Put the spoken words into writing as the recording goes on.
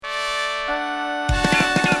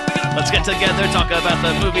Let's get together, talk about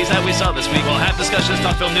the movies that we saw this week. We'll have discussions,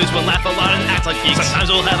 talk film news, we'll laugh a lot and act like geeks. Sometimes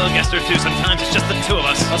we'll have a guest or two, sometimes it's just the two of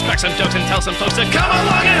us. Let's crack some jokes and tell some folks to come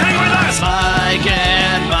along and hang with us. Mike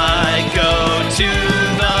and Mike go to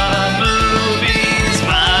the movies.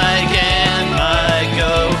 Mike and Mike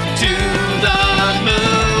go to the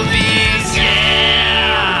movies.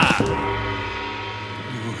 Yeah!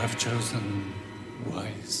 You have chosen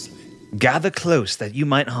wisely. Gather close that you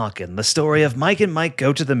might hearken the story of Mike and Mike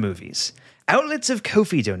Go to the Movies. Outlets of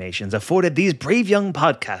Ko-fi donations afforded these brave young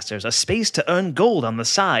podcasters a space to earn gold on the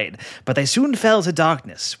side, but they soon fell to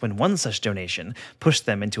darkness when one such donation pushed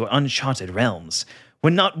them into uncharted realms.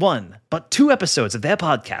 When not one, but 2 episodes of their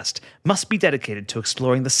podcast must be dedicated to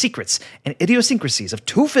exploring the secrets and idiosyncrasies of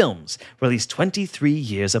 2 films released 23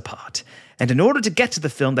 years apart. And in order to get to the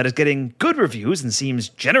film that is getting good reviews and seems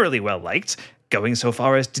generally well-liked, going so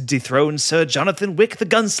far as to dethrone Sir Jonathan Wick the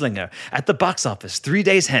Gunslinger at the box office 3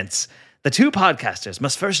 days hence, the 2 podcasters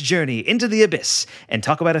must first journey into the abyss and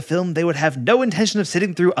talk about a film they would have no intention of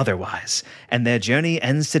sitting through otherwise. And their journey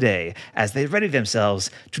ends today as they ready themselves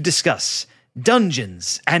to discuss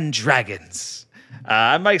Dungeons and Dragons.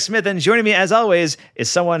 I'm Mike Smith, and joining me, as always, is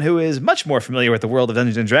someone who is much more familiar with the world of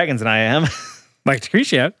Dungeons and Dragons than I am. Mike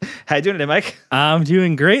DeCrescio. How you doing today, Mike? I'm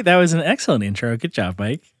doing great. That was an excellent intro. Good job,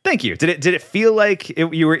 Mike. Thank you. Did it feel like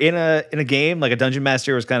you were in a game, like a dungeon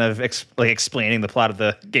master was kind of explaining the plot of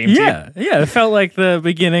the game? Yeah, it felt like the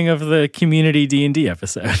beginning of the Community D&D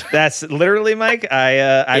episode. That's literally, Mike.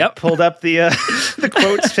 I pulled up the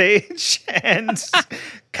quotes page and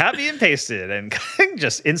copy and pasted and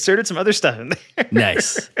just inserted some other stuff in there.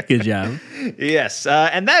 Nice. Good job. Yes,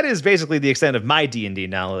 and that is basically the extent of my D&D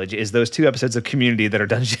knowledge, is those 2 episodes of Community that are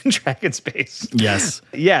Dungeons and Dragons based. Yes.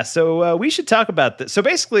 Yeah, so we should talk about this. So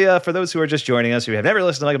basically, for those who are just joining us, who have never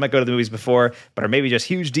listened to Mike and Mike Go to the Movies before, but are maybe just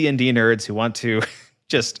huge D&D nerds who want to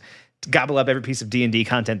just gobble up every piece of D&D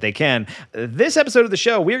content they can, this episode of the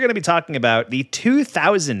show, we're going to be talking about the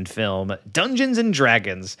 2000 film Dungeons and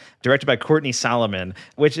Dragons, directed by Courtney Solomon,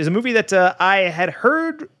 which is a movie that I had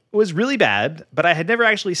heard was really bad, but I had never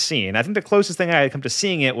actually seen. I think the closest thing I had come to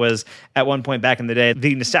seeing it was at one point back in the day,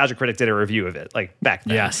 the Nostalgia Critic did a review of it, like back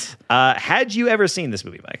then. Yes. Had you ever seen this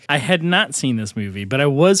movie, Mike? I had not seen this movie, but I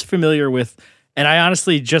was familiar with, and I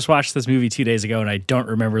honestly just watched this movie 2 days ago, and I don't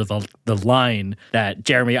remember the line that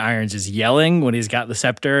Jeremy Irons is yelling when he's got the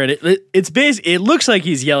scepter. And it looks like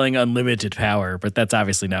he's yelling unlimited power, but that's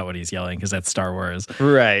obviously not what he's yelling because that's Star Wars.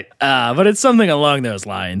 Right. But it's something along those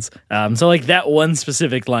lines. So like that one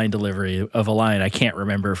specific line delivery of a line I can't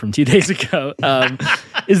remember from 2 days ago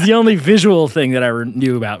is the only visual thing that I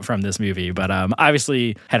knew about from this movie. But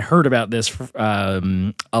obviously had heard about this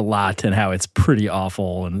a lot and how it's pretty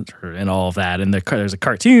awful and all of that. And there's a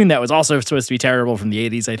cartoon that was also supposed to be terrible from the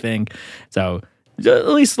 80s, I think. So at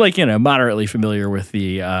least moderately familiar with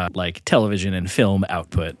the television and film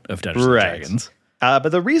output of Dungeons and Dragons. But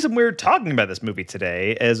the reason we're talking about this movie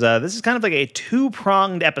today is this is kind of like a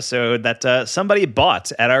 2-pronged episode that somebody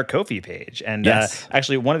bought at our Ko-fi page. And yes.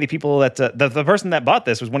 Actually, one of the people that the person that bought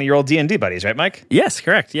this was one of your old D&D buddies, right, Mike? Yes,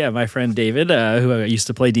 correct. Yeah, my friend David, who I used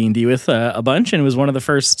to play D&D with a bunch and was one of the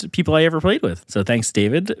first people I ever played with. So thanks,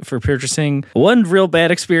 David, for purchasing one real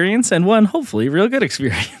bad experience and one hopefully real good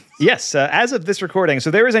experience. Yes, as of this recording,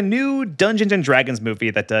 so there is a new Dungeons and Dragons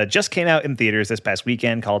movie that just came out in theaters this past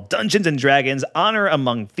weekend called Dungeons and Dragons: Honor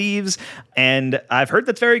Among Thieves, and I've heard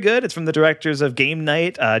that's very good. It's from the directors of Game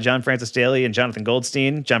Night, John Francis Daly and Jonathan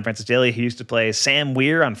Goldstein. John Francis Daly, who used to play Sam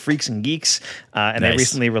Weir on Freaks and Geeks, and nice. They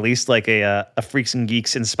recently released like a Freaks and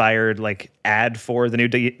Geeks inspired like ad for the new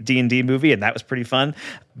D&D movie, and that was pretty fun.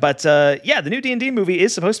 But the new D&D movie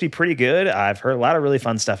is supposed to be pretty good. I've heard a lot of really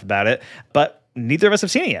fun stuff about it, but neither of us have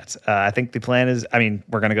seen it yet. I think the plan is,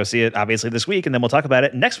 we're going to go see it obviously this week, and then we'll talk about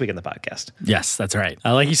it next week in the podcast. Yes, that's right.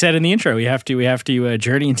 Like you said in the intro, we have to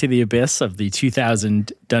journey into the abyss of the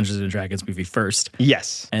 2000 Dungeons and Dragons movie first.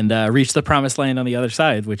 Yes. And reach the promised land on the other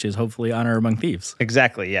side, which is hopefully Honor Among Thieves.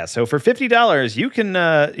 Exactly, yeah. So for $50, you can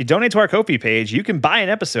donate to our Ko-fi page. You can buy an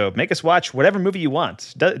episode, make us watch whatever movie you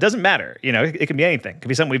want. It doesn't matter. It can be anything. It could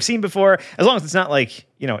be something we've seen before, as long as it's not like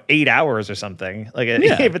 8 hours or something.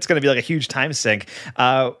 If it's going to be like a huge time sink,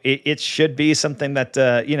 it should be something that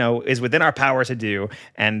is within our power to do,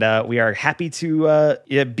 and we are happy to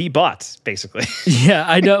be bought, basically. Yeah,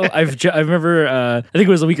 I know. I remember. I think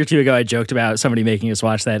it was a week or two ago. I joked about somebody making us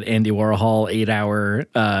watch that Andy Warhol 8-hour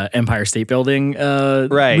Empire State Building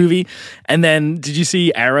movie. And then, did you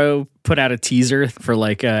see Arrow put out a teaser for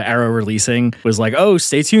like Arrow releasing, was like, oh,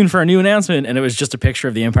 stay tuned for a new announcement. And it was just a picture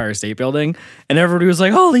of the Empire State Building. And everybody was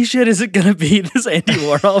like, holy shit, is it going to be this Andy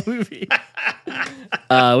Warhol movie?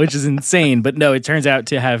 Which is insane. But no, it turns out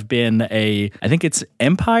to have been I think it's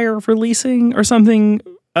Empire releasing or something,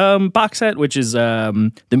 box set, which is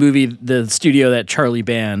the movie, the studio that Charlie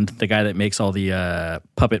Band, the guy that makes all the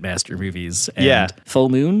Puppet Master movies and Full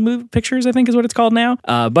Moon Pictures, I think is what it's called now.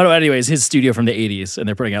 But anyways, his studio from the 80s, and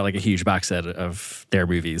they're putting out like a huge box set of their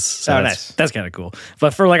movies. So nice. That's kind of cool.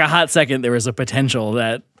 But for like a hot second, there was a potential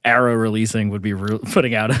that Arrow releasing would be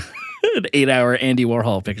putting out an 8-hour Andy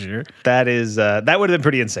Warhol picture. That would have been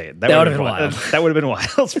pretty insane. That would have been wild. That would have been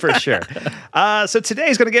wild for sure. So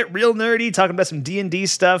today's going to get real nerdy, talking about some D&D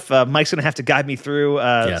stuff. Mike's going to have to guide me through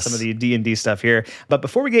some of the D&D stuff here. But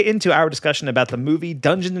before we get into our discussion about the movie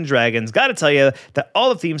Dungeons and Dragons, got to tell you that all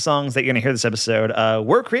the theme songs that you're going to hear this episode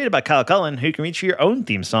were created by Kyle Cullen, who you can reach for your own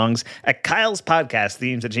theme songs at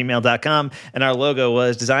kylespodcastthemes@gmail.com. And our logo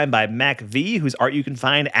was designed by Mac V, whose art you can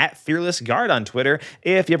find at Fearless Guard on Twitter.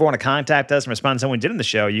 If you ever want to contact us and respond to something we did in the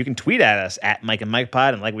show, you can tweet at us at Mike and Mike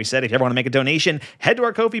Pod. And like we said, if you ever want to make a donation, head to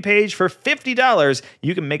our Ko-fi page for $50.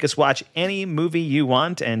 You can make us watch any movie you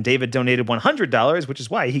want. And David donated $100, which is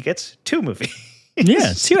why he gets 2 movies.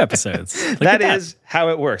 Yeah, 2 episodes. That is how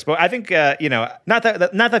it works. But I think, not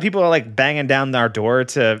that people are like banging down our door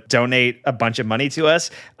to donate a bunch of money to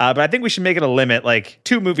us, but I think we should make it a limit, like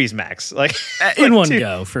 2 movies max. Like in one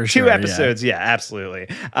go, for sure. 2 episodes, yeah absolutely.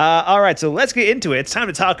 All right, so let's get into it. It's time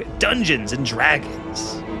to talk Dungeons and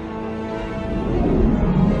Dragons.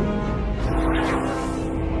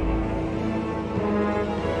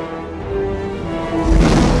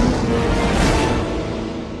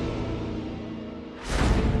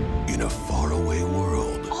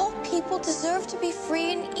 Deserve to be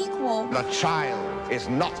free and equal. The child is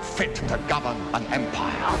not fit to govern an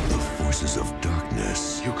empire. The forces of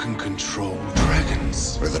darkness. You can control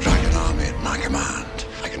dragons. With the dragon army at my command,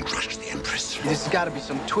 I can crush the Empress. This has got to be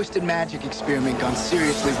some twisted magic experiment gone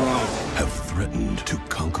seriously wrong. Have threatened to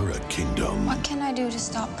conquer a kingdom. What can I do to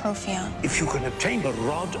stop Profion? If you can obtain the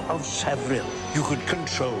Rod of Savril, you could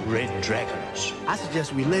control red dragons. I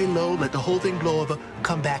suggest we lay low, let the whole thing blow over,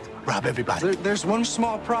 come back, rob everybody. There's one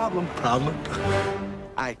small problem. Problem?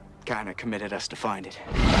 I kind of committed us to find it.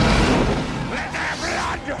 Let their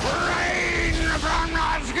blood rain from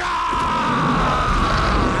the sky!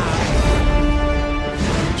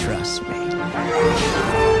 Trust me.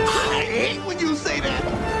 I hate when you say that.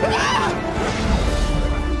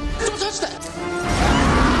 Don't touch that!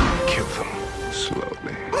 Kill them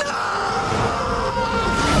slowly.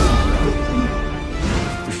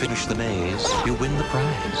 If you finish the maze, you win the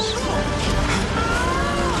prize.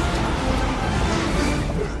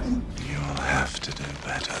 You'll have to do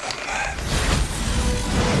better than that.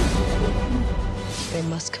 They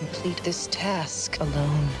must complete this task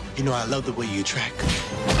alone. You know, I love the way you track.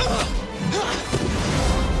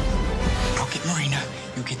 I'll get Marina,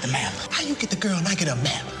 you get the map. How you get the girl and I get a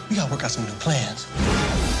map? We gotta work out some new plans.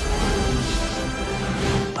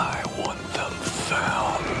 I want them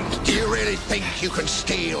found. Do you really think you can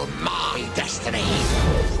steal my destiny?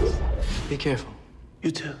 Be careful.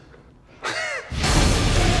 You too.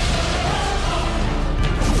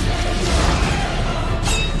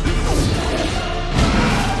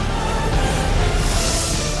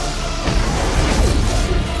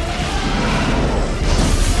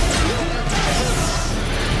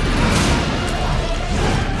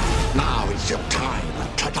 Now is your time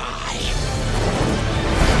to die.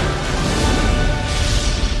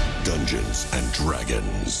 Dungeons and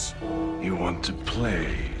Dragons. You want to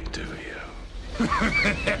play, do you?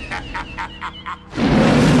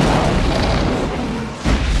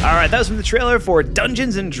 All right, that was from the trailer for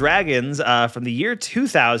Dungeons and Dragons from the year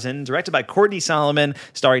 2000, directed by Courtney Solomon,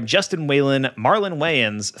 starring Justin Whalen, Marlon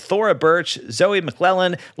Wayans, Thora Birch, Zoe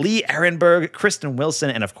McClellan, Lee Ehrenberg, Kristen Wilson,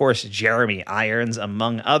 and of course, Jeremy Irons,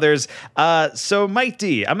 among others. So Mike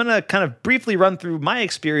D, I'm going to kind of briefly run through my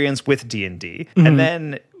experience with D&D, and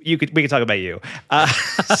then we can talk about you.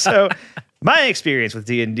 So my experience with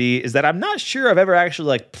D&D is that I'm not sure I've ever actually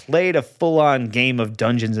like played a full-on game of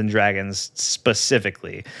Dungeons and Dragons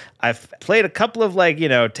specifically. I've played a couple of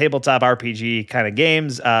tabletop RPG kind of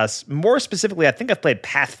games. More specifically, I think I've played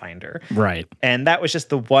Pathfinder. Right. And that was just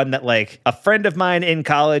the one that like a friend of mine in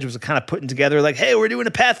college was kind of putting together like, hey, we're doing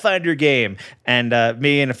a Pathfinder game. And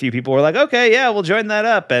me and a few people were like, okay, yeah, we'll join that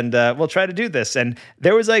up and we'll try to do this. And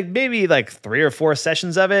there was like maybe like 3 or 4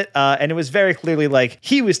 sessions of it. And it was very clearly like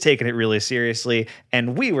he was taking it really seriously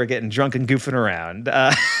and we were getting drunk and goofing around.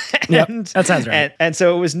 Yep, that sounds right. And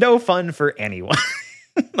so it was no fun for anyone.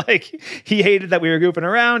 Like, he hated that we were goofing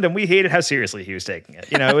around, and we hated how seriously he was taking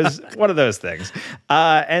it. You know, it was one of those things.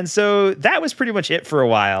 And so that was pretty much it for a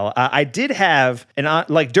while. I did have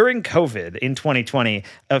during COVID in 2020,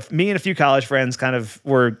 me and a few college friends kind of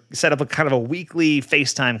were set up a weekly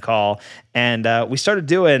FaceTime call, and we started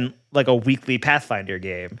doing like a weekly Pathfinder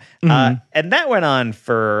game. And that went on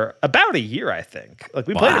for about a year, I think. Like,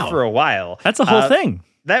 we played it for a while. That's a whole thing.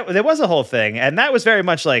 There was a whole thing, and that was very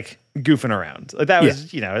much like goofing around. Like, that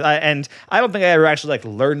was, and I don't think I ever actually like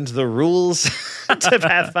learned the rules to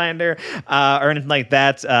Pathfinder or anything like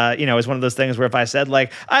that. It was one of those things where if I said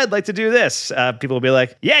like, I'd like to do this, people would be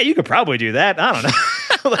like, yeah, you could probably do that. I don't know.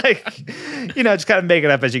 Just kind of make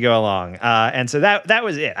it up as you go along. And so that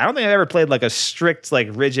was it. I don't think I've ever played like a strict, like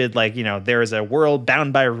rigid, like, there is a world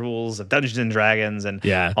bound by rules of Dungeons and Dragons and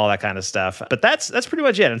all that kind of stuff. But that's pretty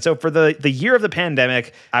much it. And so for the year of the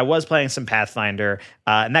pandemic, I was playing some Pathfinder,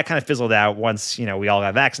 and that kind of fizzled out once, we all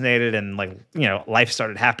got vaccinated and life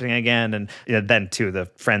started happening again. And then too, the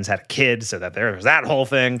friends had a kid, so that there was that whole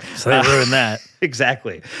thing. So they ruined that.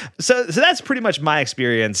 Exactly. So that's pretty much my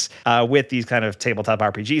experience with these kind of tabletop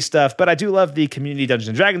RPG stuff. But I do love the community Dungeons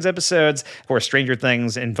and Dragons episodes. Of course, Stranger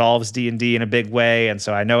Things involves D&D in a big way, and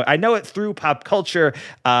so I know it through pop culture.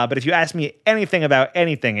 But if you ask me anything about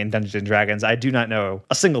anything in Dungeons and Dragons, I do not know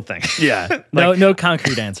a single thing. Yeah, no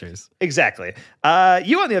concrete answers. Exactly.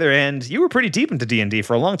 You, on the other hand, you were pretty deep into D&D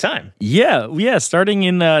for a long time. Yeah. Starting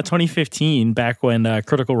in 2015, back when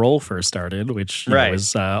Critical Role first started, which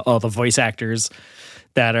was all the voice actors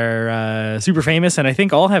that are super famous, and I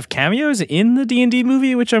think all have cameos in the D&D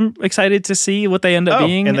movie, which I'm excited to see what they end up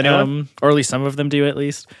being. In the new one? Or at least some of them do, at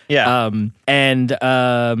least. Yeah.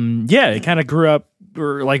 It kind of grew up,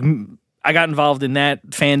 or like, I got involved in that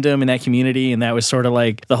fandom and that community, and that was sort of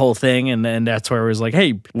like the whole thing. And then that's where it was like,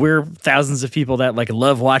 hey, we're thousands of people that like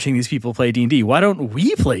love watching these people play D&D. Why don't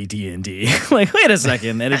we play D&D? Like, wait a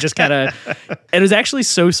second. And it just kind of, it was actually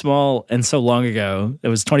so small and so long ago. It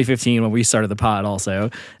was 2015 when we started the pod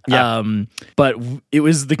also. Yeah. But it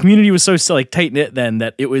was, the community was so like tight knit then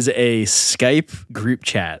that it was a Skype group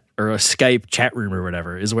chat, or a Skype chat room or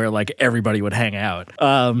whatever, is where like everybody would hang out.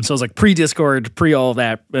 So it was like pre-Discord, pre all of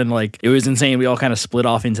that, and like it was insane. We all kind of split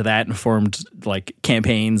off into that and formed like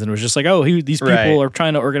campaigns, and it was just like, oh, these people are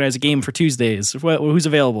trying to organize a game for Tuesdays. Who's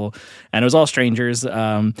available? And it was all strangers,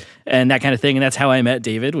 and that kind of thing. And that's how I met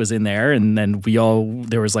David, was in there. And then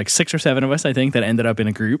there was like 6 or 7 of us, I think, that ended up in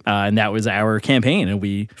a group, and that was our campaign. And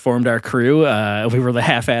we formed our crew. We were the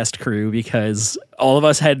half-assed crew because all of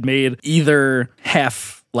us had made either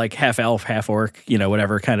half elf, half orc,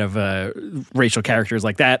 whatever kind of racial characters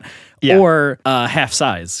like that, or half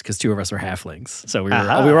size, because 2 of us were halflings. So we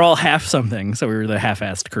were all half something. So we were the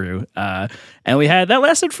half-assed crew, and we had that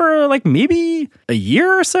lasted for like maybe a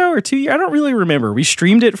year or so, or 2 years. I don't really remember. We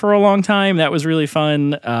streamed it for a long time. That was really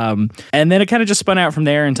fun, and then it kind of just spun out from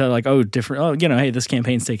there into like, hey, this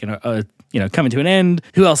campaign's taking coming to an end.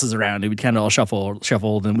 Who else is around? It would kind of all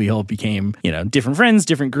shuffled, and we all became, different friends,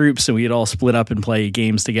 different groups, and we'd all split up and play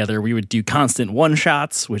games together. We would do constant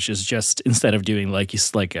one-shots, which is just, instead of doing like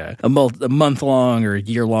a month-long or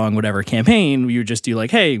year-long whatever campaign, we would just do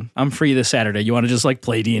like, hey, I'm free this Saturday. You want to just like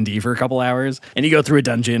play D&D for a couple hours? And you go through a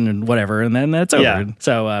dungeon and whatever, and then that's over. Yeah.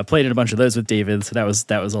 So played in a bunch of those with David, so that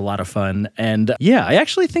was a lot of fun. And I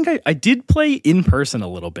actually think I did play in person a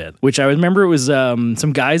little bit, which I remember it was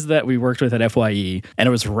some guys that we worked with at FYE, and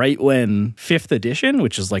it was right when 5th edition,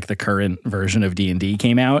 which is like the current version of D&D,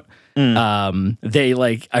 came out. They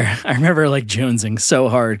like, I remember like jonesing so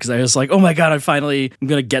hard because I was like, oh my god, I'm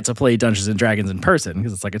gonna get to play Dungeons and Dragons in person,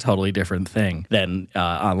 because it's like a totally different thing than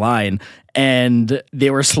online. And they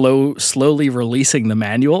were slowly releasing the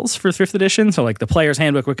manuals for 5th edition. So like the player's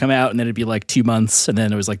handbook would come out, and then it'd be like 2 months, and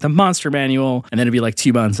then it was like the monster manual, and then it'd be like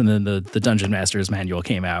 2 months, and then the dungeon master's manual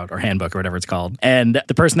came out, or handbook, or whatever it's called. And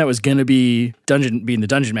the person that was going to be being the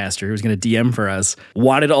dungeon master, who was going to DM for us,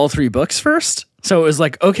 wanted all 3 books first. So it was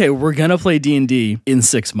like, okay, we're going to play D&D in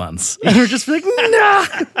 6 months. And we're just like, nah.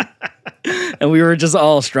 And we were just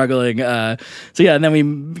all struggling. And then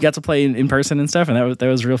we got to play in person and stuff, and that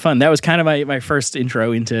was real fun. That was kind of my first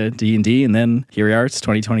intro into D&D, and then here we are. It's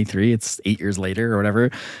 2023. It's 8 years later or whatever,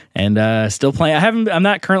 and still playing. I'm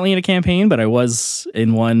not currently in a campaign, but I was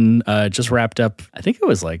in one just wrapped up. I think it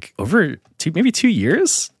was like over maybe 2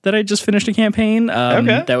 years that I just finished a campaign.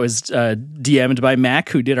 That was DM'd by Mac,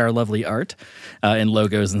 who did our lovely art and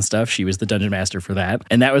logos and stuff. She was the dungeon master for that,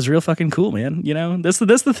 and that was real fucking cool, man. That's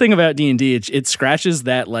the thing about D&D D&D, it scratches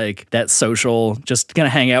that like that social, just gonna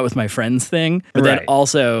hang out with my friends thing, but then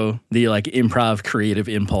also the like improv creative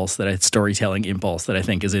impulse, storytelling impulse that I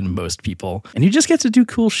think is in most people. And you just get to do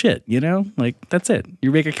cool shit, you know? Like, that's it.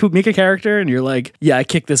 You make a character and you're like, yeah, I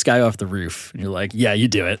kick this guy off the roof. And you're like, yeah, you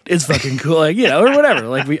do it. It's fucking cool. Like, you know, or whatever.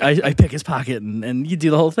 Like I pick his pocket and you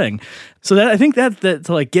do the whole thing. So that I think that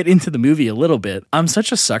to like get into the movie a little bit, I'm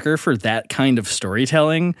such a sucker for that kind of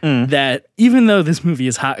storytelling that even though this movie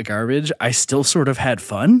is hot garbage, I still sort of had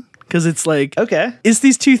fun. Because it's like, okay, it's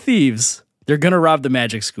these two thieves. They're going to rob the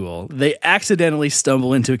magic school. They accidentally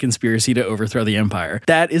stumble into a conspiracy to overthrow the empire.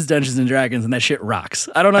 That is Dungeons and Dragons, and that shit rocks.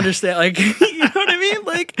 I don't understand. Like, you know what I mean?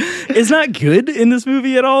 Like, it's not good in this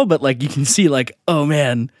movie at all, but like you can see like, oh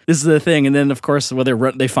man, this is the thing. And then of course,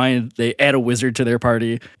 they add a wizard to their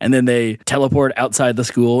party, and then they teleport outside the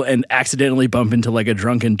school and accidentally bump into like a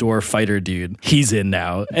drunken dwarf fighter dude. He's in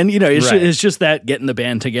now. And you know, it's just that getting the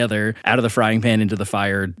band together out of the frying pan into the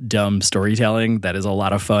fire, dumb storytelling that is a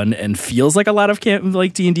lot of fun and feels like a lot of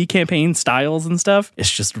like D&D campaign styles and stuff. It's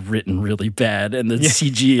just written really bad, and the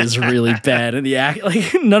CG is really bad, and the act,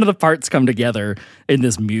 like none of the parts come together in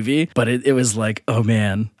this movie. But it was like, oh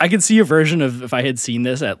man, I could see a version of if I had seen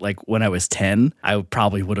this at like when I was 10, I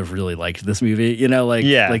probably would have really liked this movie. You know, like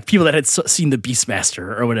like people that had seen the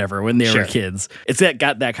Beastmaster or whatever when they were kids. It's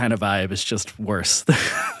got that kind of vibe. It's just worse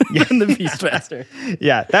than the Beastmaster.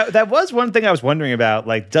 Yeah, that was one thing I was wondering about.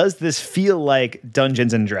 Like, does this feel like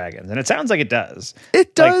Dungeons and Dragons? And it sounds like it does.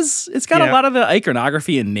 It does. Like, it's got a lot of the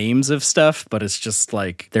iconography and names of stuff, but it's just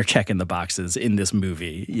like they're checking the boxes in this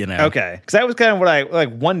movie, you know? Okay. Because that was kind of what I like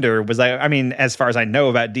wonder was I mean, as far as I know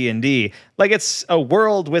about D&D, like it's a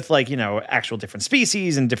world with like, you know, actual different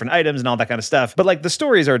species and different items and all that kind of stuff. But like the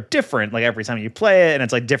stories are different like every time you play it, and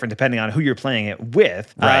it's like different depending on who you're playing it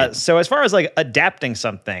with. Right. So as far as like adapting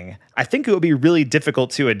something, I think it would be really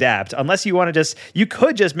difficult to adapt unless you want to you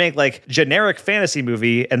could just make like generic fantasy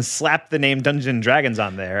movie and slap the name Dungeons and Dragons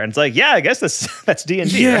on there. And it's like, yeah, I guess that's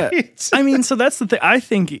D&D, right? I mean, so that's the thing.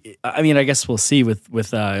 I guess we'll see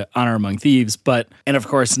with Honor Among Thieves, and of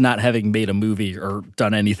course, not having made a movie or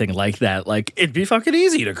done anything like that, like it'd be fucking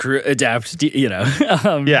easy to adapt,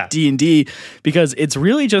 D&D, because it's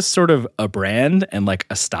really just sort of a brand and like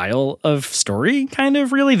a style of story, kind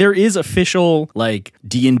of. Really, there is official like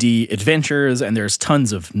D&D adventures, and there's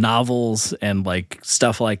tons of novels and like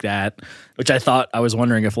stuff like that, which I was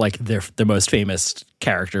wondering if like the most famous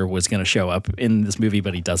character was going to show up in this movie,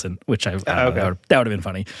 but he doesn't, which that would have been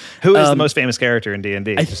funny. Who is the most famous character in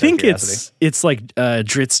D&D? I think it's like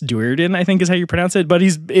Dritz Duerden, I think is how you pronounce it, but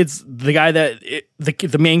it's the guy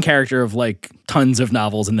the main character of like tons of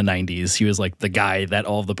novels in the 90s. He was like the guy that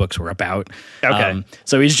all of the books were about. Okay.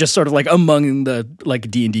 So he's just sort of like among the like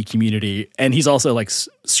D&D community, and he's also like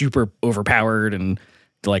super overpowered and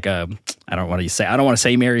like I don't want to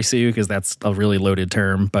say Mary Sue because that's a really loaded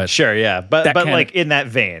term, but sure, yeah, but like in that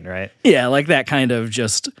vein, right? Yeah, like that kind of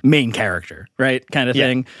just main character, right, kind of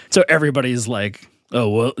thing. So everybody's like, oh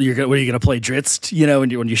well, what are you gonna play Dritz? You know,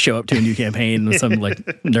 when you show up to a new campaign with some like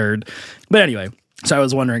nerd. But anyway. So I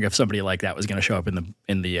was wondering if somebody like that was going to show up in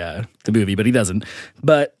the movie, but he doesn't.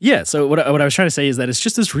 But yeah, so what I was trying to say is that it's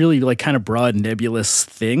just this really like kind of broad nebulous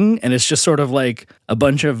thing, and it's just sort of like a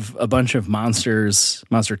bunch of monster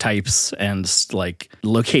types and like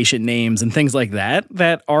location names and things like that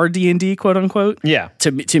are D&D, quote unquote. Yeah.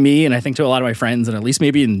 To me, and I think to a lot of my friends, and at least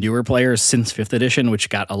maybe in newer players since 5th edition, which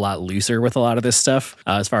got a lot looser with a lot of this stuff.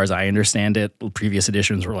 As far as I understand it, previous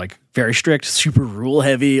editions were like very strict, super rule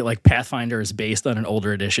heavy. Like Pathfinder is based on an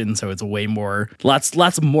older edition, so it's way more lots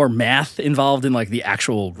more math involved in like the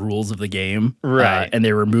actual rules of the game, right? And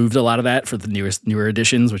they removed a lot of that for the newer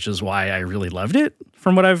editions, which is why I really loved it.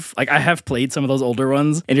 From what I have played some of those older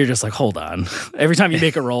ones, and you're just like, hold on. Every time you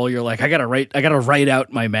make a roll, you're like, I gotta write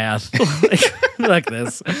out my math like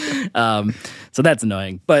this. So that's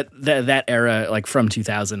annoying. But that era, like from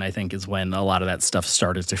 2000, I think is when a lot of that stuff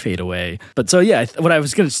started to fade away. But so yeah, what I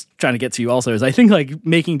was trying to get to also is I think like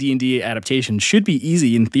making D&D adaptation should be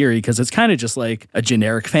easy in theory, because it's kind of just like a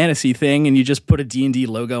generic fantasy thing, and you just put a D&D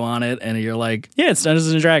logo on it, and you're like, yeah, it's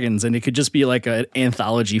Dungeons and Dragons, and it could just be like an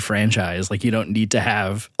anthology franchise. Like you don't need to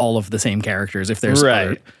have all of the same characters if there's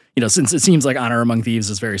other, you know, since it seems like Honor Among Thieves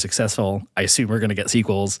is very successful, I assume we're going to get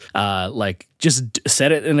sequels. Like just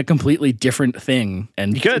set it in a completely different thing,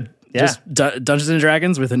 and you could. Just Dungeons and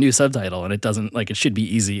Dragons with a new subtitle, and it doesn't it should be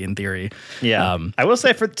easy in theory. Yeah, I will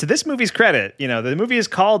say to this movie's credit, the movie is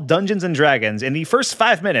called Dungeons and Dragons. In the first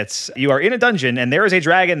 5 minutes, you are in a dungeon and there is a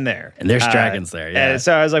dragon there, and there's dragons there. Yeah, and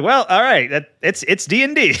so I was like, well, all right, it's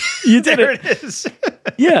D&D. You did it is.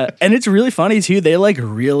 Yeah, and it's really funny too. They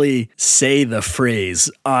really say the phrase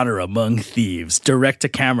 "honor among thieves" direct to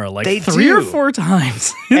camera they 3 or 4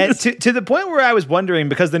 times, and to the point where I was wondering,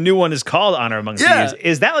 because the new one is called Honor Among Thieves,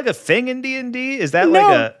 is that a thing in D&D? Is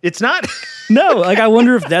that it's not? No, I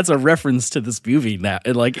wonder if that's a reference to this movie now,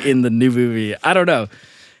 in the new movie. I don't know.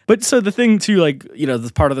 But so the thing too,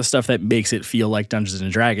 the part of the stuff that makes it feel like Dungeons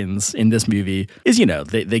and Dragons in this movie is,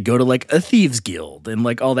 they go to a thieves guild and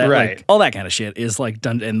all that, right. All that kind of shit is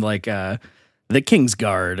the King's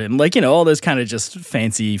Guard and all those kind of just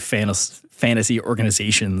fancy fantasy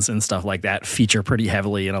organizations and stuff like that feature pretty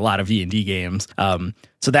heavily in a lot of D&D games.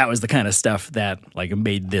 So that was the kind of stuff that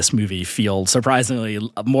made this movie feel surprisingly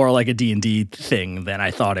more like a D&D thing than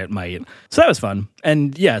I thought it might. So that was fun.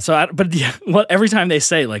 And yeah, every time they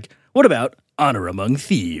say what about honor among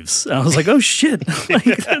thieves? And I was like, oh shit,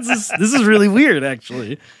 this is really weird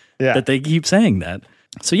actually. Yeah. That they keep saying that.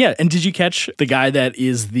 So yeah, and did you catch the guy that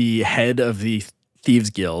is the head of the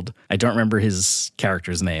Thieves Guild? I don't remember his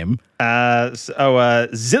character's name.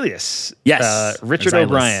 Zilius. Yes. Richard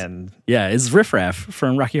O'Brien. Yeah, it's Riff Raff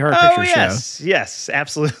from Rocky Horror Picture Show. Yes,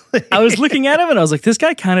 absolutely. I was looking at him and I was like, this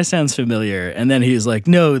guy kind of sounds familiar. And then he was like,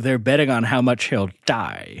 no, they're betting on how much he'll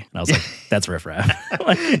die. And I was like, that's Riff Raff.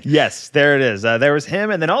 Yes, there it is. There was him.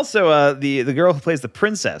 And then also the girl who plays the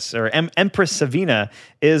princess, or Empress Savina,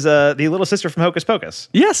 is the little sister from Hocus Pocus.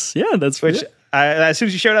 Yes, yeah, that's which. As soon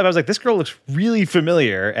as she showed up, I was like, this girl looks really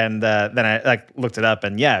familiar. And then I looked it up,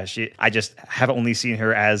 and yeah, I just have only seen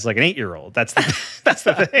her as an 8-year-old. That's the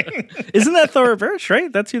thing. Isn't that Thora Birch,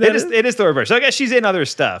 right? That's who that is? It is Thora Birch. So I guess she's in other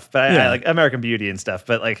stuff, but I like American Beauty and stuff.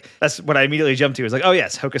 But that's what I immediately jumped to. Was oh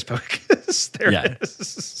yes, Hocus Pocus. There it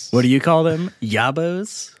is. What do you call them?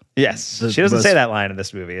 Yabos? Yes. She doesn't say that line in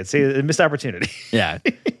this movie. It's a missed opportunity. Yeah.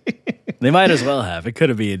 They might as well have. That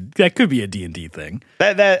could be a D&D thing.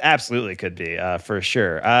 That absolutely could be, for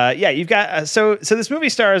sure. Yeah, you've got so this movie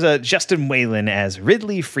stars Justin Whalen as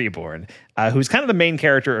Ridley Freeborn, who's kind of the main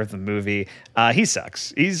character of the movie. He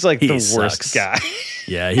sucks. He's the worst guy.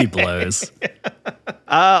 Yeah, he blows.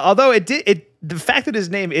 Although the fact that his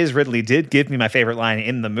name is Ridley did give me my favorite line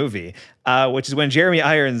in the movie, which is when Jeremy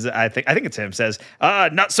Irons, I think it's him, says,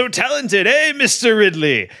 "Not so talented, eh, Mr.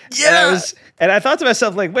 Ridley?" Yeah. And I thought to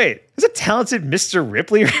myself, wait, is a talented Mr.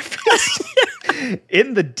 Ripley reference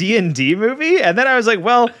in the D&D movie? And then I was like,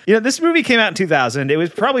 well, this movie came out in 2000. It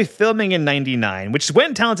was probably filming in 99, which is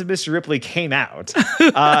when Talented Mr. Ripley came out.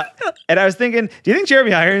 And I was thinking, do you think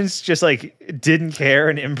Jeremy Irons just didn't care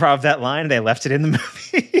and improv that line and they left it in the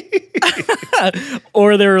movie?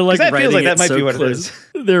 Or they were writing that it might so be what close. it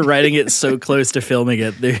is. They're writing it so close to filming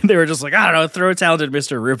it. They were just I don't know, throw Talented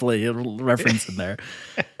Mr. Ripley reference in there.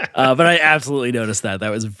 But I absolutely noticed that.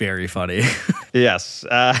 That was very funny. Yes,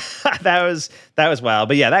 that was wild.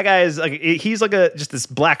 But yeah, that guy is he's just this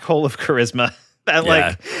black hole of charisma.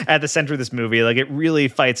 That at the center of this movie, it really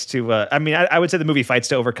fights to. I would say the movie fights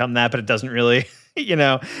to overcome that, but it doesn't really.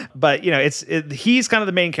 But he's kind of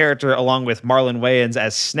the main character, along with Marlon Wayans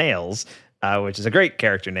as Snails, which is a great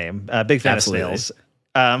character name. Big fan of Snails.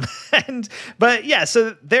 But yeah,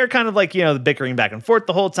 so they're kind of the bickering back and forth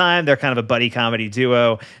the whole time. They're kind of a buddy comedy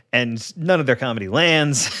duo, and none of their comedy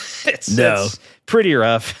lands. It's pretty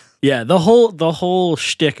rough. Yeah, the whole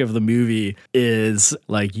shtick of the movie is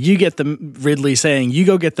you get the Ridley saying, "You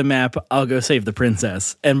go get the map, I'll go save the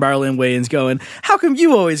princess," and Marlon Wayans going, "How come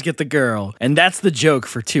you always get the girl?" And that's the joke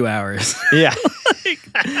for 2 hours. Yeah,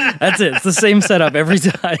 that's it. It's the same setup every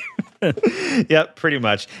time. Yep, pretty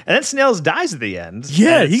much. And then Snails dies at the end.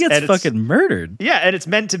 Yeah, he gets fucking murdered. Yeah, and it's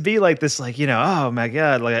meant to be this, oh my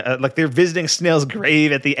god, they're visiting Snails'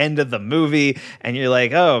 grave at the end of the movie, and you're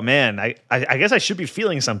like, oh man, I guess I should be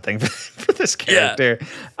feeling something for this character.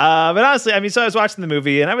 Yeah. But honestly, so I was watching the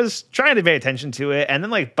movie and I was trying to pay attention to it, and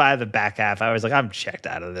then by the back half, I was like, I'm checked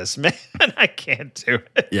out of this, man. I can't do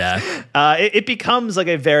it. Yeah. It becomes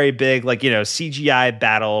a very big CGI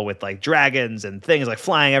battle with dragons and things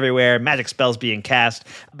flying everywhere. Magic spells being cast,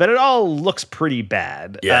 but it all looks pretty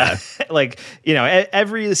bad. Yeah.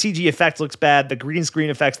 Every CG effect looks bad. The green screen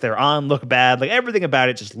effects they're on look bad. Everything about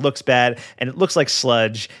it just looks bad, and it looks like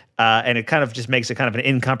sludge. And it kind of just makes it kind of an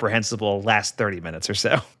incomprehensible last 30 minutes or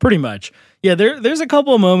so. Pretty much. Yeah, there's a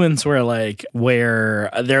couple of moments where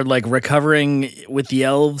they're recovering with the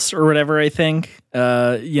elves or whatever, I think.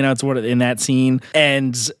 It's in that scene.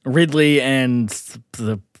 And Ridley and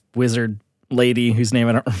the wizard, lady whose name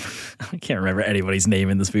I can't remember anybody's name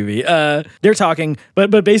in this movie. They're talking,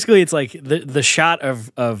 but basically it's like the shot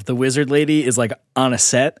of the wizard lady is like on a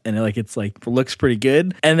set, and it's like looks pretty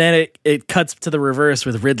good, and then it cuts to the reverse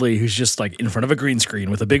with Ridley, who's just like in front of a green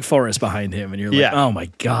screen with a big forest behind him, and you're like, oh my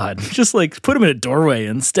god, just like put him in a doorway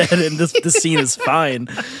instead, and this scene is fine.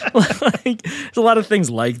 Like, there's a lot of things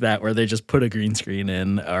like that where they just put a green screen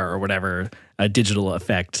in or whatever, a digital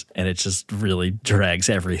effect, and it just really drags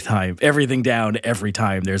everything down every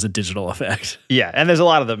time there's a digital effect. Yeah, and there's a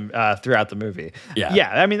lot of them throughout the movie.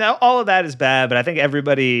 Yeah, I mean, all of that is bad, but I think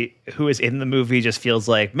everybody who is in the movie just feels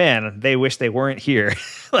like, man, they wish they weren't here,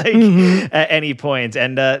 at any point.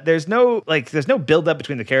 And there's no build up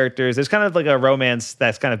between the characters. There's kind of like a romance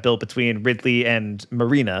that's kind of built between Ridley and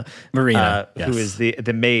Marina, yes. who is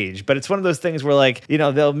the mage. But it's one of those things where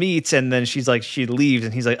they'll meet, and then she leaves,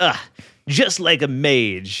 and he's like, just like a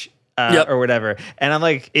mage. Or whatever, and I'm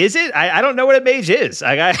like, is it? I don't know what a mage is.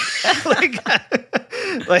 I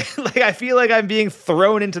feel like I'm being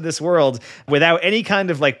thrown into this world without any kind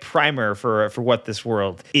of like primer for what this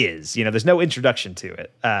world is. There's no introduction to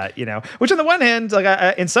it. Which on the one hand,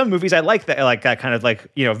 in some movies I like that kind of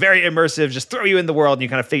very immersive, just throw you in the world and you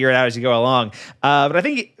kind of figure it out as you go along. But I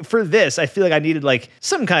think for this, I feel like I needed like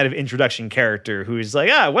some kind of introduction character who's like,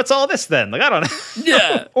 what's all this then? Like, I don't know.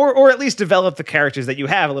 Yeah. or at least develop the characters that you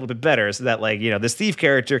have a little bit better, so that this thief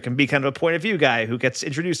character can be kind of a point of view guy who gets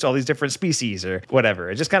introduced to all these different species or whatever.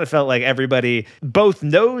 It just kind of felt like everybody both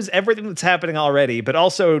knows everything that's happening already, but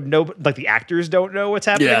also the actors don't know what's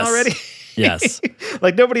happening already. Yes.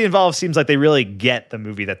 Like nobody involved seems like they really get the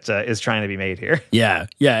movie that is trying to be made here. Yeah.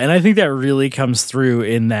 And I think that really comes through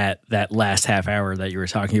in that last half hour that you were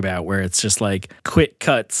talking about, where it's just like quick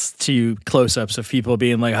cuts to close-ups of people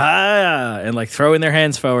being like, and like throwing their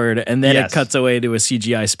hands forward, and then it cuts away to a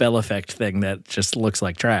CGI spell effect thing that just looks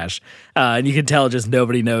like trash. And you can tell just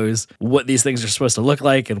nobody knows what these things are supposed to look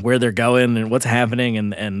like and where they're going and what's happening,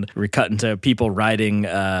 and we're cutting to people riding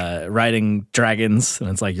dragons, and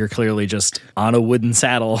it's like you're clearly just on a wooden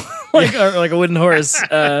saddle, like a wooden horse,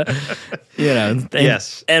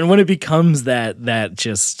 Yes. And when it becomes that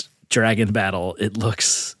just dragon battle, it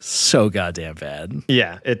looks so goddamn bad.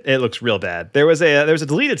 Yeah, it looks real bad. There was a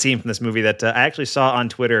deleted scene from this movie that I actually saw on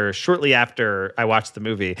Twitter shortly after I watched the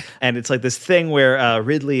movie, and it's like this thing where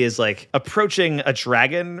Ridley is like approaching a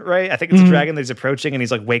dragon, right? I think it's a dragon that he's approaching, and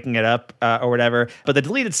he's like waking it up or whatever. But the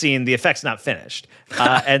deleted scene, the effect's not finished,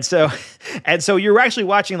 and so you're actually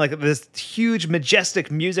watching like this huge majestic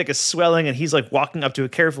music is swelling, and he's like walking up to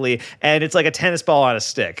it carefully, and it's like a tennis ball on a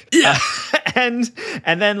stick. Yeah, and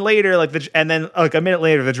then later. And then a minute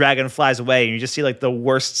later, the dragon flies away, and you just see like the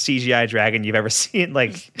worst CGI dragon you've ever seen,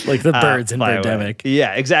 like the birds in Birdemic.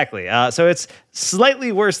 Yeah, exactly. So it's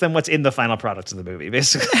slightly worse than what's in the final product of the movie,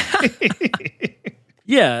 basically.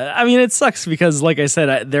 Yeah, I mean, it sucks because, like I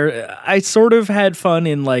said, I sort of had fun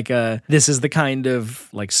in this is the kind of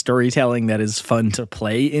like storytelling that is fun to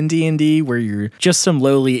play in D&D, where you're just some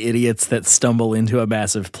lowly idiots that stumble into a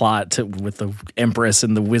massive plot with the Empress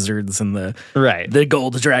and the wizards and the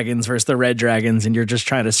gold dragons versus the red dragons, and you're just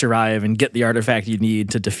trying to survive and get the artifact you need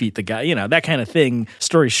to defeat the guy. That kind of thing.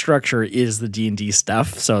 Story structure is the D&D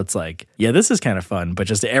stuff, so it's like, yeah, this is kind of fun, but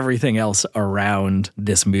just everything else around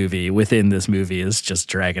this movie, within this movie, is just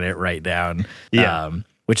dragging it right down. Yeah.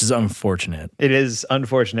 Which is unfortunate. It is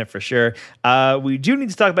unfortunate for sure. We do need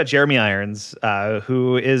to talk about Jeremy Irons,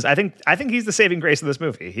 who is, I think he's the saving grace of this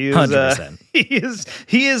movie. He is 100%.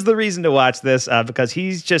 He is the reason to watch this because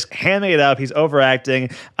he's just hamming it up. He's overacting.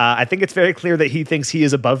 I think it's very clear that he thinks he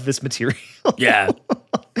is above this material. Yeah.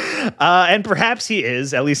 And perhaps he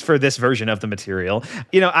is, at least for this version of the material.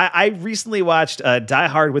 I recently watched Die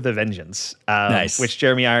Hard with a Vengeance, nice. Which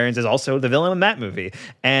Jeremy Irons is also the villain in that movie.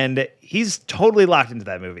 And he's totally locked into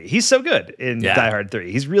that movie. He's so good in Die Hard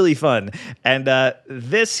 3. He's really fun. And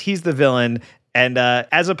he's the villain. And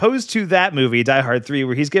as opposed to that movie, Die Hard 3,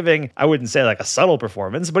 where he's giving, I wouldn't say like a subtle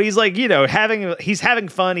performance, but he's like, he's having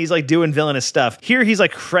fun. He's like doing villainous stuff. Here, he's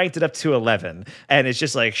like cranked it up to 11, and it's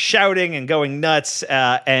just like shouting and going nuts.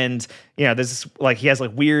 And there's this, like, he has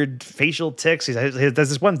like weird facial tics. There's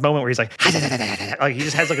this one moment where he's like he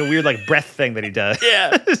just has like a weird like breath thing that he does.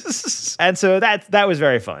 Yeah. And so that was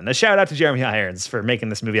very fun. A shout out to Jeremy Irons for making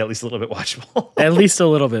this movie at least a little bit watchable. At least a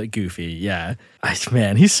little bit goofy. Yeah.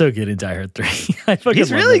 Man, he's so good in Die Hard 3.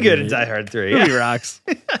 He's really good in Die Hard 3. Movie rocks.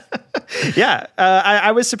 Yeah,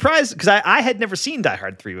 I was surprised because I had never seen Die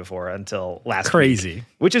Hard 3 before until last Crazy. week,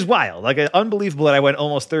 which is wild. Like, unbelievable that I went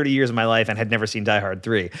almost 30 years of my life and had never seen Die Hard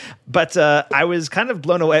 3. But I was kind of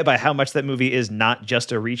blown away by how much that movie is not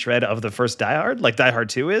just a retread of the first Die Hard, like Die Hard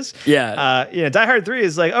 2 is. Yeah. Die Hard 3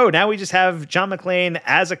 is like, oh, now we just have John McClane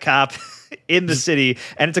as a cop in the city,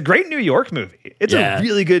 and it's a great New York movie. It's a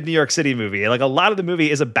really good New York City movie. Like, a lot of the movie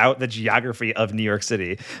is about the geography of New York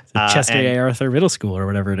City. Chester A. Arthur Middle School or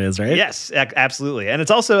whatever it is, right? Yes, absolutely. And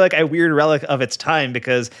it's also like a weird relic of its time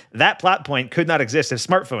because that plot point could not exist if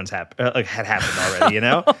smartphones had happened already, you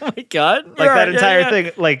know? Oh my God. Like that entire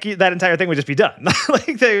thing, like that entire thing would just be done.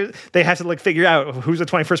 Like they have to like figure out who's the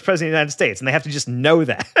 21st president of the United States, and they have to just know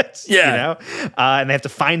that. Yeah. You know? And they have to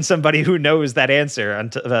find somebody who knows that answer.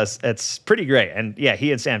 It's pretty great. And yeah,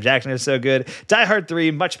 he and Sam Jackson are so good. Die Hard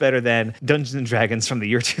 3, much better than Dungeons and Dragons from the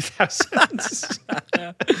year 2000.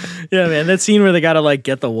 Yeah, man, that scene where they got to like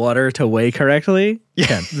get the water to weigh correctly.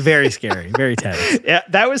 Yeah, very scary, very tense. Yeah,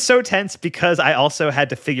 that was so tense because I also had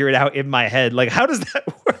to figure it out in my head. Like, how does that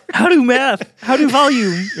work? How do math? How do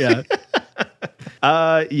volume? Yeah.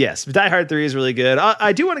 Yes, Die Hard 3 is really good.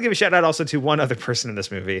 I do want to give a shout out also to one other person in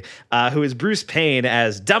this movie, who is Bruce Payne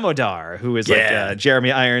as Damodar, who is like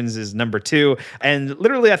Jeremy Irons' number 2. And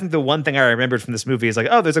literally, I think the one thing I remembered from this movie is like,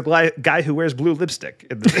 oh, there's a guy who wears blue lipstick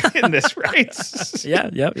in this, right?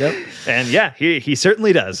 Yep. And yeah, he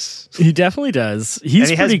certainly does. He definitely does.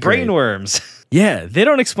 He has brain worms. Yeah, they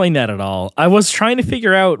don't explain that at all. I was trying to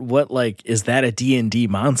figure out what, like, is that a D&D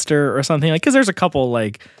monster or something? Like, because there's a couple,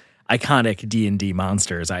 like, iconic D&D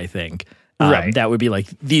monsters, I think. Right. That would be like,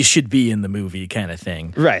 these should be in the movie kind of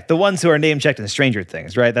thing. Right. The ones who are name checked in Stranger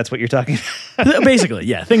Things, right? That's what you're talking about. Basically,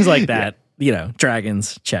 yeah. Things like that. Yeah. You know,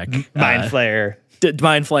 dragons, check. Mind Flayer.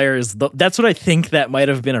 Mind Flayers, that's what I think that might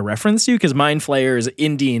have been a reference to, because Mind Flayers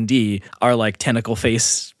in D&D are like tentacle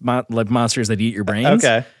face like monsters that eat your brains.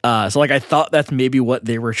 Okay. So like I thought that's maybe what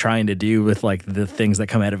they were trying to do with like the things that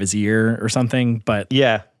come out of his ear or something, but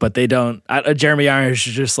yeah. But they don't. Jeremy Irons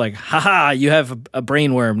is just like, haha, you have a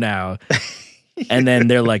brain worm now. And then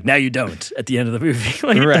they're like, now you don't at the end of the movie.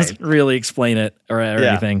 Like, it doesn't really explain it or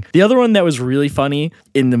anything. The other one that was really funny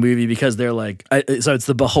in the movie, because they're like, so it's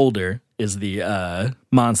the Beholder is the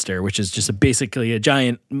monster, which is just basically a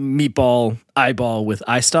giant meatball eyeball with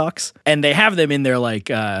eye stalks. And they have them in their like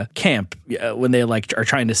camp when they like are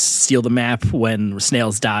trying to steal the map when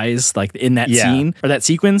Snails dies, like in that scene or that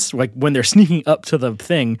sequence, like when they're sneaking up to the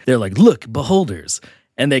thing, they're like, look, beholders.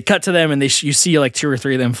 And they cut to them, and you see like 2 or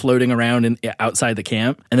 3 of them floating around outside the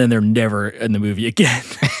camp, and then they're never in the movie again.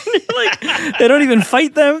 Like, they don't even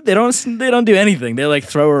fight them. They don't do anything. They like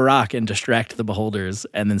throw a rock and distract the beholders,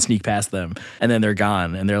 and then sneak past them, and then they're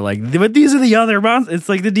gone. And they're like, but these are the other monsters. It's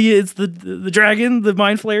like it's the dragon, the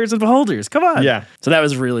mind flayers, and beholders. Come on. Yeah. So that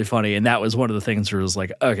was really funny, and that was one of the things where it was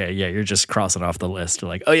like, okay, yeah, you're just crossing off the list.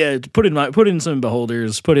 Like, oh yeah, put in some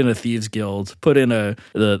beholders, put in a thieves guild, put in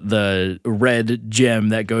the red gem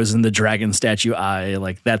that goes in the dragon statue eye.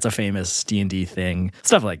 Like, that's a famous D&D thing,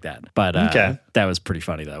 stuff like that. But that was pretty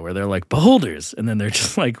funny though, where they're like beholders, and then they're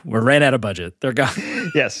just like, we ran out of budget, they're gone.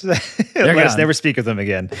 Yes. Let us never speak of them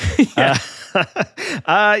again.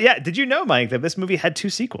 Yeah. Did you know, Mike, that this movie had 2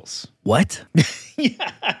 sequels? What?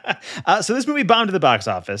 Yeah. So this movie bombed at the box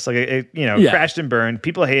office. Like, it crashed and burned.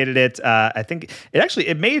 People hated it. I think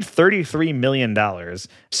it made $33 million.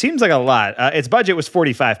 Seems like a lot. Its budget was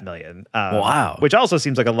 $45 million. Wow. Which also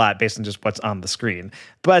seems like a lot based on just what's on the screen.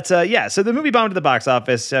 But so the movie bombed at the box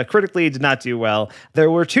office. Critically did not do well.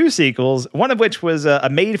 There were 2 sequels, one of which was a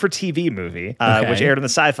made-for-TV movie, which aired on the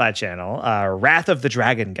Sci-Fi Channel. Wrath of the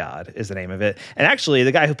Dragon God is the name of it. And actually,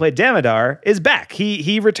 the guy who played Damodar is back.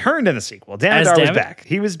 He returned in the sequel. Damodar was back.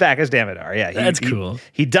 He was back as Damodar. Yeah, that's cool.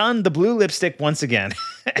 He donned the blue lipstick once again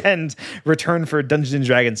and returned for Dungeons and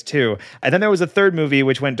Dragons 2. And then there was a 3rd movie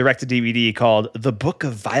which went direct to DVD called The Book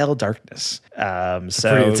of Vile Darkness. It's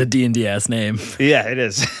a D&D ass name. Yeah, it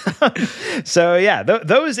is. So yeah,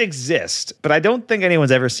 those exist, but I don't think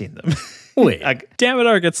anyone's ever seen them. Wait,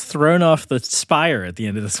 Damodar gets thrown off the spire at the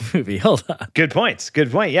end of this movie. Hold on. Good point.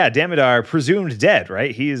 Yeah, Damodar presumed dead,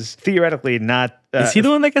 right? He's theoretically not. Is he the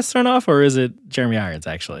one that gets thrown off, or is it Jeremy Irons,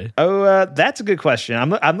 actually? Oh, that's a good question.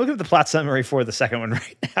 I'm looking at the plot summary for the second one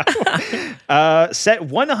right now. Set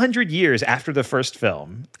 100 years after the first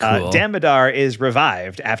film, cool. Damodar is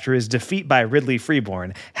revived after his defeat by Ridley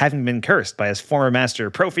Freeborn, having been cursed by his former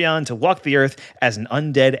master Profion to walk the earth as an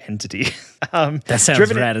undead entity. That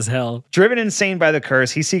sounds rad as hell. Driven insane by the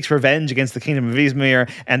curse, he seeks revenge against the kingdom of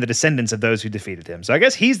Izmir and the descendants of those who defeated him. So I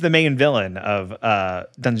guess he's the main villain of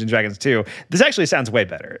Dungeons & Dragons 2. This actually actually sounds way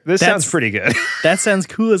better. This sounds pretty good. That sounds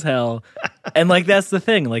cool as hell. And like, that's the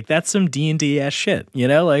thing. Like, that's some D&D ass shit, you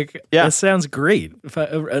know? Like, this sounds great.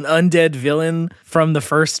 An undead villain from the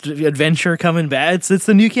first adventure coming back. It's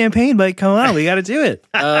the new campaign, Mike. Come on, we got to do it.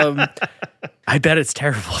 I bet it's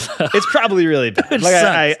terrible, though. It's probably really bad.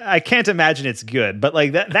 Like, I can't imagine it's good, but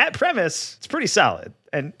like that premise, it's pretty solid.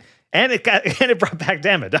 And it brought back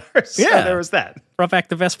Damodar. So there was that. Brought back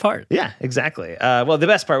the best part. Yeah, exactly. Well, the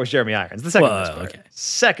best part was Jeremy Irons. The second best part. Okay.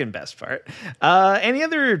 Second best part. Any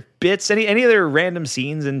other bits? Any other random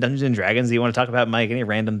scenes in Dungeons and Dragons that you want to talk about, Mike? Any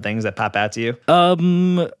random things that pop out to you?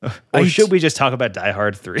 Or should we just talk about Die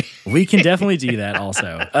Hard 3? We can definitely do that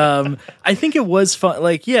also. I think it was fun.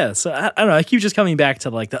 Like, so I don't know. I keep just coming back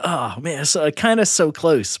to like so kind of so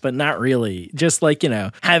close, but not really. Just like,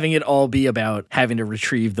 having it all be about having to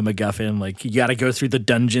retrieve the MacGuffin. Like, you got to go through the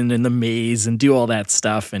dungeon and the maze and do all that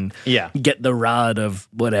stuff and get the rod of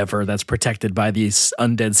whatever that's protected by these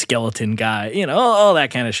undead skeleton guy, all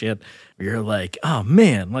that kind of shit. You're like, oh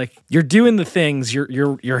man, like you're doing the things,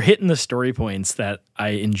 you're hitting the story points that I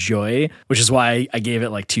enjoy, which is why I gave it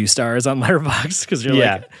like 2 stars on Letterboxd, because you're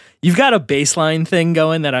like, you've got a baseline thing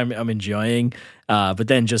going that I'm enjoying. But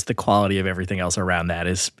then just the quality of everything else around that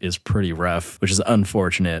is pretty rough, which is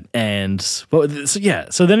unfortunate. And so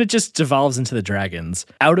then it just devolves into the dragons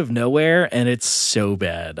out of nowhere, and it's so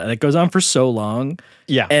bad. And it goes on for so long.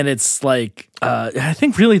 Yeah. And it's like, I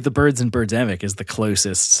think really the Birds and Birdemic is the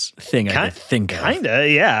closest thing I could think of. Kinda,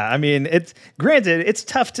 yeah. I mean, it's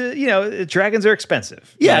tough to, dragons are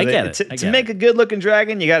expensive. Yeah, I get it. To make a good looking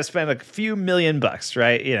dragon, you got to spend a few $1,000,000,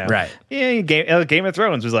 right? Right. Yeah, Game of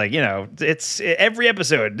Thrones was like, it's every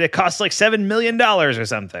episode, it costs like $7 million or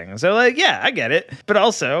something. So like, yeah, I get it. But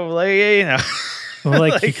also like, well,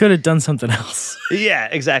 like he could have done something else. Yeah,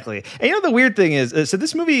 exactly. And the weird thing is, so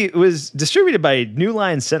this movie was distributed by New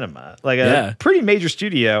Line Cinema, like a pretty major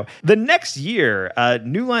studio. The next year,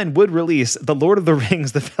 New Line would release The Lord of the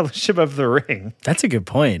Rings, The Fellowship of the Ring. That's a good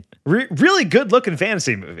point. Really good looking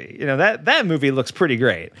fantasy movie. That movie looks pretty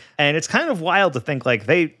great. And it's kind of wild to think like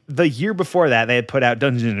the year before that, they had put out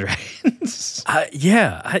Dungeons and Dragons.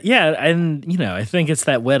 Yeah. And, I think it's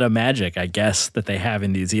that Weta magic, I guess, that they have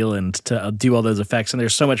in New Zealand to do all those effects. And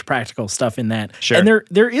there's so much practical stuff in that. Sure. And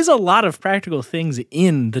there is a lot of practical things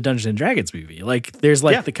in the Dungeons and Dragons movie. Like there's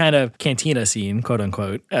like the kind of cantina scene, quote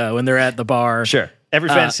unquote, when they're at the bar. Sure. Every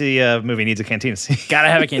fantasy movie needs a cantina scene. Gotta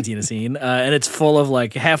have a cantina scene. And it's full of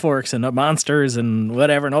like half orcs and monsters and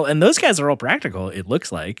whatever. And those guys are all practical, it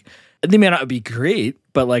looks like. They may not be great,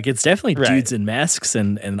 but like it's definitely dudes in masks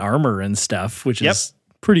and armor and stuff, which is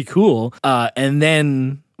pretty cool. And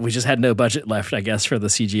then we just had no budget left, I guess, for the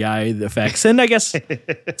CGI effects. And I guess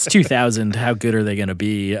it's 2000. How good are they going to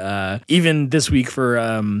be? Even this week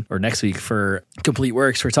or next week for Complete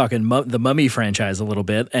Works, we're talking the Mummy franchise a little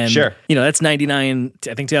bit. And, that's 99,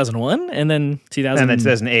 I think 2001, and then 2000. And then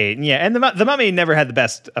 2008. Yeah, and the Mummy never had the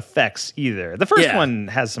best effects either. The first one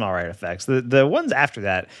has some all right effects. The ones after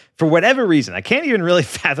that, for whatever reason, I can't even really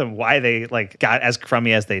fathom why they like got as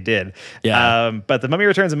crummy as they did. Yeah. But the Mummy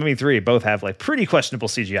Returns and Mummy 3 both have like pretty questionable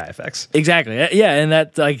CGI effects. Exactly. Yeah, and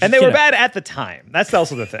that like and they were bad at the time. That's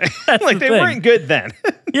also the thing. Like they weren't good then.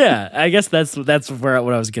 Yeah, I guess that's what I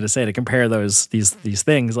was going to say, to compare these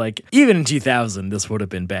things. Like even in 2000, this would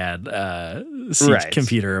have been bad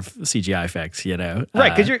computer CGI effects.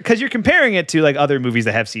 Right? Because you're comparing it to like other movies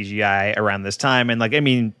that have CGI around this time, and like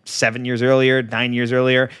 7 years earlier, 9 years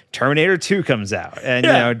earlier, Terminator 2 comes out,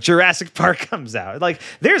 and Jurassic Park comes out. Like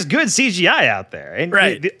there's good CGI out there, and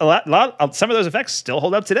a lot some of those effects still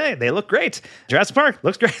hold up today. They look great. Jurassic Park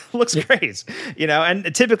looks great. Great.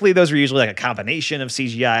 And typically those are usually like a combination of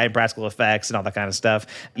CGI and practical effects and all that kind of stuff.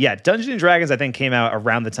 Yeah, Dungeons and Dragons I think came out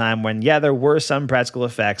around the time when there were some practical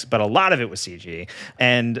effects, but a lot of it was CG,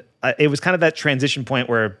 and it was kind of that transition point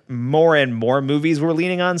where more and more movies were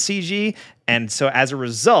leaning on CG, and so as a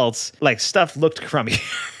result, like stuff looked crummy.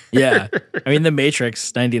 Yeah. I mean, The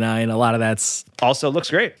Matrix 99, a lot of that's also looks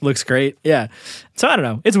great. Yeah. So I don't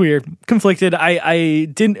know. It's weird. Conflicted. I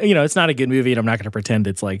didn't, it's not a good movie, and I'm not going to pretend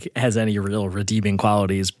it's like has any real redeeming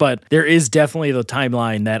qualities, but there is definitely the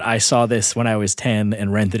timeline that I saw this when I was 10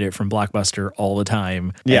 and rented it from Blockbuster all the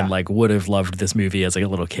time. And like would have loved this movie as like a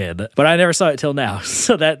little kid, but I never saw it till now.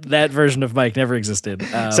 So that version of Mike never existed.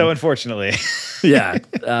 So unfortunately. Yeah,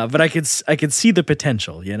 but I could see the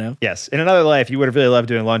potential, you know? Yes. In another life, you would have really loved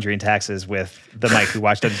doing laundry and taxes with the Mike who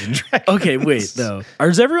watched Dungeons and Dragons. Okay, wait, though.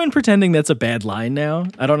 Is everyone pretending that's a bad line now?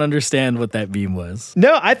 I don't understand what that meme was.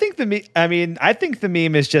 No, I think the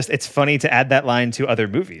meme is just, it's funny to add that line to other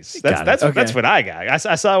movies. That's what I got.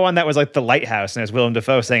 I saw one that was like The Lighthouse, and it was Willem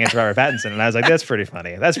Dafoe saying it to Robert Pattinson, and I was like, that's pretty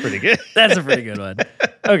funny. That's pretty good. That's a pretty good one.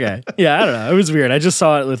 Okay. Yeah, I don't know. It was weird. I just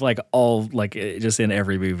saw it with like all, like just in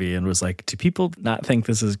every movie and was like, do people not think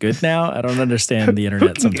this is good now? I don't understand the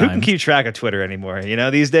internet sometimes. Who can keep track of Twitter anymore? You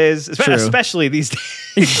know, these days, especially these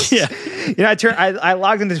days. Yeah. You know, I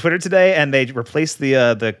logged into Twitter today and they replaced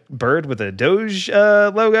the bird with a Doge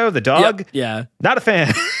logo, the dog. Yep. Yeah. Not a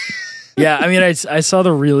fan. Yeah, I mean, I saw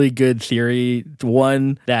the really good theory,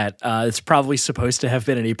 one that it's probably supposed to have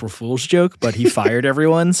been an April Fool's joke, but he fired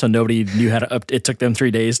everyone, so nobody knew how to it took them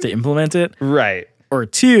 3 days to implement it. Right. Or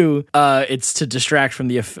two, it's to distract from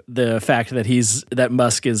the fact that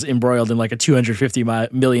Musk is embroiled in like a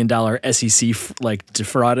 $250 million SEC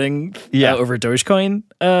defrauding over Dogecoin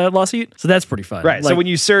lawsuit. So that's pretty fun. Right. Like, so when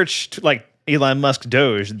you search like Elon Musk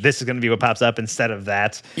Doge, this is going to be what pops up instead of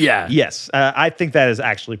that. Yeah. Yes. I think that is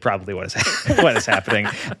actually probably what is happening.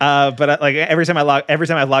 But like every time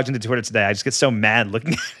I've logged into Twitter today, I just get so mad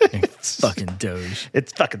looking at it. Fucking Doge.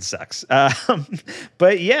 It fucking sucks.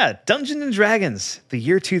 But yeah, Dungeons and Dragons, the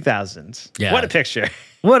year 2000. Yeah. What a picture.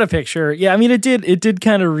 What a picture. Yeah. I mean, it did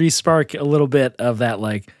kind of re-spark a little bit of that,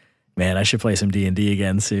 like, man, I should play some D&D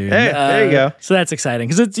again soon. Hey, there you go. So that's exciting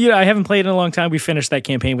because it's I haven't played in a long time. We finished that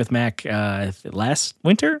campaign with Mac last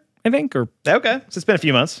winter, I think. Or okay, so it's been a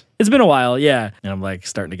few months. It's been a while, yeah. And I'm like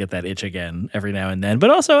starting to get that itch again every now and then.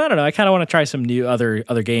 But also, I don't know. I kind of want to try some new other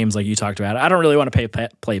games like you talked about. I don't really want to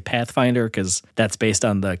play Pathfinder because that's based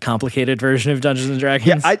on the complicated version of Dungeons and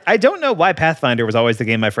Dragons. Yeah, I don't know why Pathfinder was always the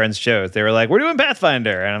game my friends chose. They were like, "We're doing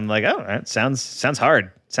Pathfinder," and I'm like, "Oh, that sounds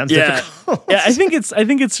hard." Sounds difficult. Yeah, I think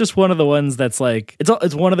it's just one of the ones that's like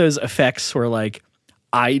it's one of those effects where like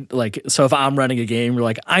so if I'm running a game, you're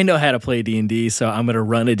like, I know how to play D&D, so I'm going to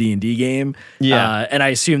run a D&D game. Yeah. And I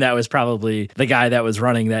assume that was probably the guy that was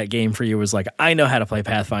running that game for you was like, I know how to play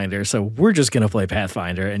Pathfinder, so we're just going to play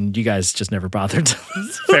Pathfinder. And you guys just never bothered to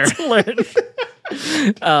learn.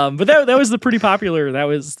 But that was the pretty popular, that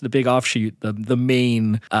was the big offshoot, the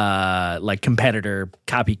main like competitor,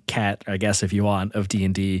 copycat, I guess if you want, of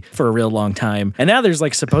D&D for a real long time. And now there's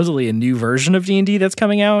like supposedly a new version of D&D that's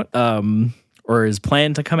coming out. Or is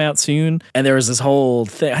planned to come out soon. And there was this whole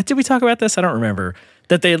thing. Did we talk about this? I don't remember.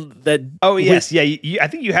 Oh, yes. I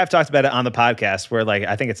think you have talked about it on the podcast where like,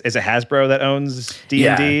 I think is it Hasbro that owns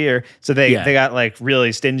D&D or so they got like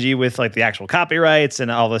really stingy with like the actual copyrights and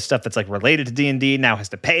all the stuff that's like related to D&D now has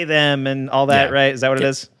to pay them and all that, right? Is that what it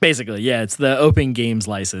is? Basically, yeah. It's the Open Games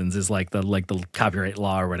license is like the copyright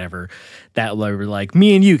law or whatever that were like,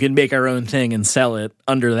 me and you can make our own thing and sell it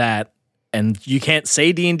under that. And you can't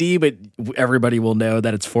say D&D, but everybody will know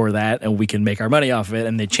that it's for that, and we can make our money off of it.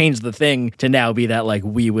 And they changed the thing to now be that like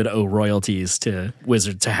we would owe royalties to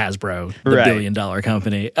Hasbro, the $1 billion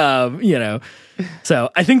company. You know, so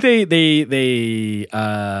I think they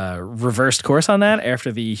reversed course on that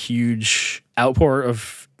after the huge outpour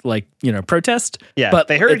of like protest. Yeah, but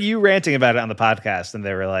they heard you ranting about it on the podcast, and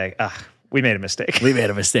they were like, "Ah, we made a mistake. We made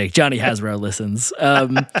a mistake." Johnny Hasbro listens.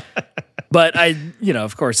 But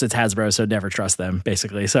of course it's Hasbro, so never trust them,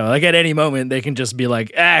 basically. So like at any moment they can just be like,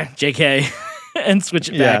 JK, and switch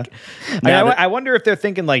it back. I wonder if they're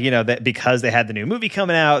thinking like, that because they had the new movie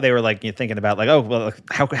coming out, they were like thinking about like, oh, well,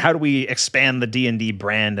 how do we expand the D&D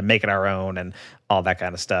brand and make it our own and all that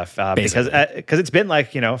kind of stuff. Because it's been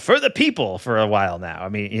like, for the people for a while now. I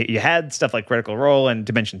mean, you had stuff like Critical Role and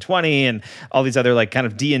Dimension 20 and all these other like kind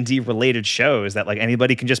of D&D related shows that like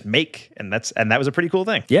anybody can just make. And that was a pretty cool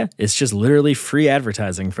thing. Yeah. It's just literally free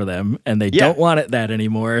advertising for them and they don't want that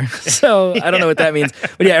anymore. So I don't know what that means.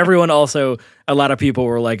 But yeah, everyone also, a lot of people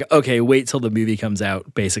were like, okay, wait till the movie comes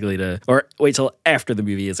out or wait till after the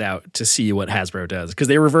movie is out to see what Hasbro does. Because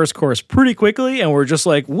they reverse course pretty quickly and we're just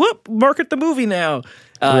like, whoop, market the movie now.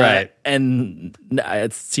 Right. And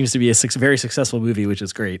it seems to be a very successful movie, which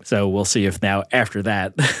is great. So we'll see if now after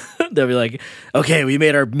that they'll be like, okay, we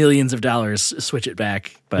made our millions of dollars, switch it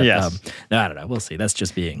back. But no, I don't know. We'll see. That's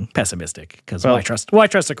just being pessimistic because why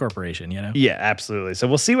trust a corporation, Yeah, absolutely. So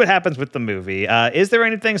we'll see what happens with the movie. Is there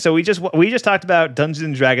anything? So we just talked about Dungeons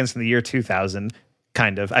and Dragons from the year 2000.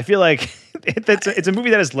 Kind of. I feel like it's a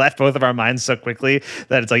movie that has left both of our minds so quickly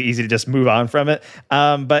that it's like easy to just move on from it.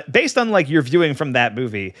 But based on like your viewing from that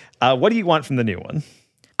movie, what do you want from the new one?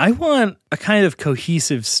 I want a kind of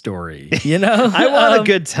cohesive story, you know? I want a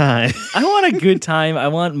good time. I want a good time. I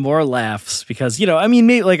want more laughs because, you know, I mean,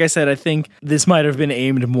 maybe, like I said, I think this might have been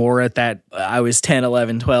aimed more at that. I was 10,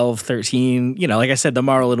 11, 12, 13. You know, like I said, the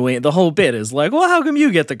Marlon Wayne, the whole bit is like, well, how come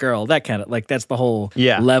you get the girl? That kind of like, that's the whole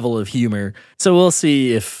level of humor. So we'll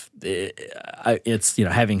see if it's, you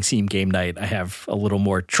know, having seen Game Night, I have a little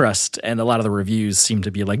more trust, and a lot of the reviews seem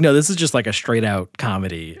to be like, no, this is just like a straight out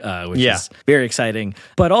comedy, which is very exciting,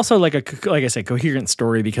 but also like I said, coherent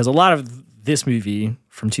story, because a lot of this movie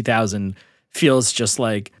from 2000 feels just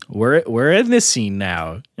like we're in this scene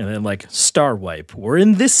now, and then like star wipe, we're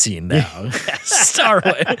in this scene now, star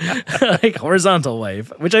wipe, like horizontal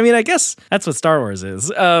wipe, which I mean, I guess that's what Star Wars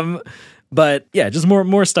is. But yeah, just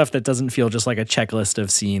more stuff that doesn't feel just like a checklist of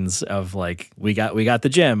scenes of like, we got the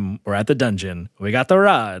gem, we're at the dungeon, we got the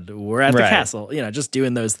rod, we're at the castle, you know, just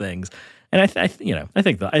doing those things. And I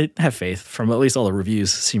think that I have faith from at least all the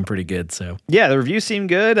reviews seem pretty good. So yeah, the reviews seem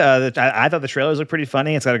good. I thought the trailers look pretty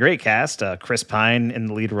funny. It's got a great cast. Chris Pine in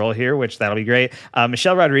the lead role here, which that'll be great.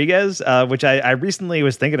 Michelle Rodriguez, which I recently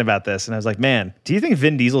was thinking about this, and I was like, man, do you think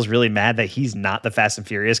Vin Diesel's really mad that he's not the Fast and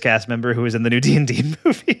Furious cast member who was in the new D&D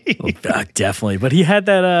movie? Definitely, but he had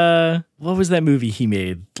that. What was that movie he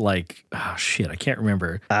made? Like, oh shit, I can't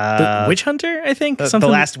remember. The Witch Hunter, I think. The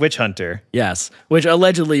Last Witch Hunter. Yes, which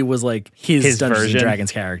allegedly was like his Dungeons version. and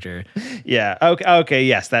Dragons character. Yeah. Okay.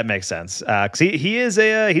 Yes, that makes sense. 'Cause he's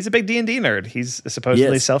a big D&D nerd. He's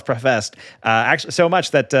supposedly self-professed. Actually, so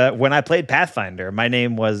much that when I played Pathfinder, my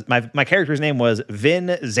character's name was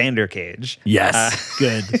Vin Zandercage. Yes,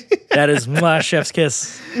 good. That is my chef's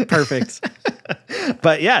kiss. Perfect.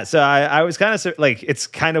 But yeah, so I was kind of like, it's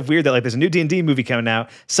kind of weird that like there's a new D&D movie coming out.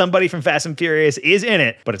 Somebody from Fast and Furious is in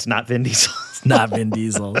it, but it's not Vin Diesel. It's not Vin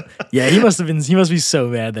Diesel. Yeah, he must be so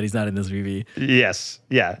mad that he's not in this movie. Yes.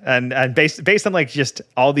 Yeah. And based on like just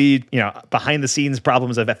all the, you know, behind the scenes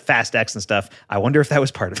problems of Fast X and stuff, I wonder if that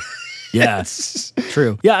was part of it. Yeah.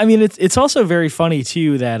 True. Yeah, I mean it's also very funny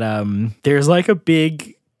too that there's like a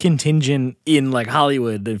big contingent in like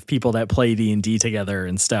Hollywood of people that play D&D together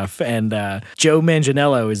and stuff, and Joe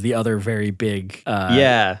Manganiello is the other very big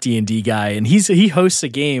D&D guy, and he hosts a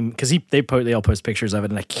game because they all post pictures of it,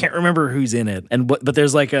 and I can't remember who's in it, but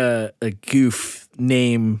there's like a goof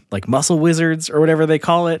name like Muscle Wizards or whatever they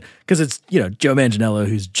call it, because it's, you know, Joe Manganiello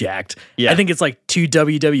who's jacked. I think it's like 2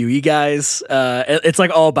 WWE guys. It's like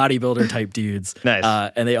all bodybuilder type dudes.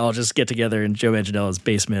 Nice. And they all just get together in Joe Manganiello's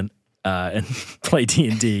basement and play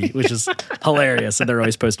D&D, which is hilarious, and they're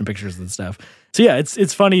always posting pictures and stuff. So yeah,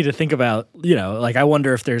 it's funny to think about, you know, like I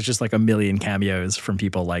wonder if there's just like a million cameos from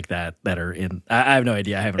people like that are in. I have no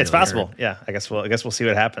idea. I haven't. It's really possible. heard. Yeah, I guess we'll see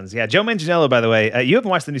what happens. Yeah, Joe Manganiello, by the way, you haven't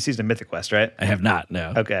watched the new season of Mythic Quest, right? I have not.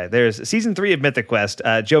 No. Okay, there's season 3 of Mythic Quest.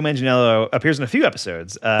 Joe Manganiello appears in a few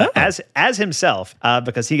episodes as himself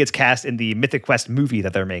because he gets cast in the Mythic Quest movie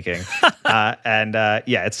that they're making, and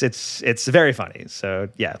yeah, it's very funny. So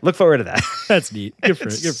yeah, look forward to that. That's neat. Good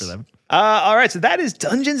for them. All right, so that is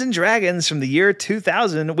Dungeons and Dragons from the year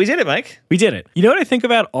 2000. We did it, Mike. We did it. You know what I think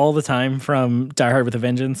about all the time from Die Hard with a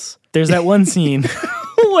Vengeance? There's that one scene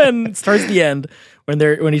when towards the end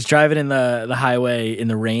when he's driving in the highway in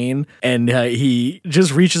the rain, and he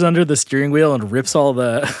just reaches under the steering wheel and rips all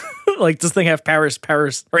the like, this thing have power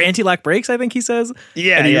or anti-lock brakes, I think he says.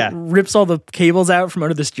 Yeah, and he rips all the cables out from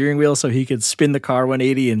under the steering wheel so he could spin the car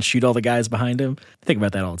 180 and shoot all the guys behind him. I think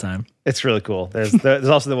about that all the time. It's really cool. There's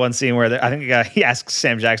also the one scene where I think he asks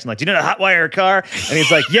Sam Jackson, like, do you know how to hotwire a car? And he's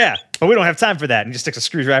like, yeah, but we don't have time for that. And he just sticks a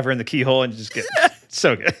screwdriver in the keyhole and just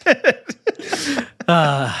so good.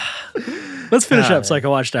 Let's finish up so I can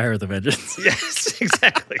watch Die Hard with a Vengeance. Yes,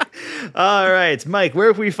 exactly. All right, Mike,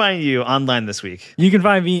 where can we find you online this week? You can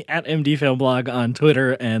find me at MD Film Blog on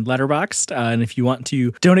Twitter and Letterboxd. And if you want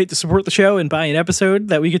to donate to support the show and buy an episode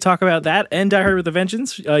that we could talk about that and Die Hard with a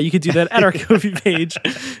Vengeance, you could do that at our Ko-fi page,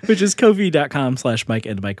 which is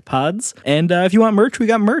ko-fi.com/MikeandMikePods. And if you want merch, we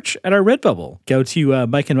got merch at our Redbubble. Go to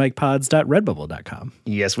MikeandMikePods.redbubble.com.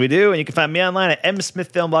 Yes, we do. And you can find me online at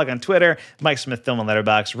MSmithFilmBlog on Twitter, Mike Smith Film on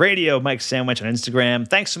Letterboxd, Radio Mike Sandwich on Instagram.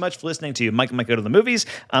 Thanks so much for listening to Mike and Mike Go to the Movies.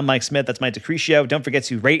 I'm Mike Smith. That's Mike DeCrescio. Don't forget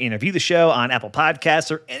to rate and review the show on Apple Podcasts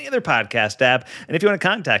or any other podcast app. And if you want to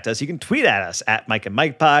contact us, you can tweet at us at Mike and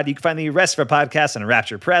Mike Pod. You can find the rest of our podcasts on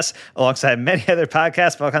Rapture Press, alongside many other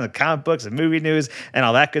podcasts for all kinds of comic books and movie news and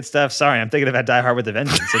all that good stuff. Sorry, I'm thinking about Die Hard with a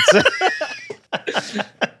Vengeance.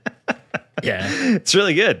 Yeah, it's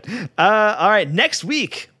really good. All right, next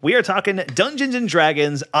week we are talking Dungeons and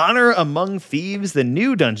Dragons: Honor Among Thieves, the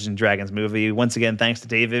new Dungeons and Dragons movie. Once again, thanks to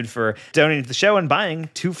David for donating to the show and buying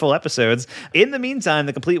 2 full episodes. In the meantime,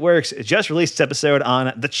 The Complete Works just released its episode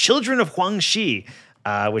on The Children of Huang Shi.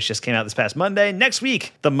 which just came out this past Monday. Next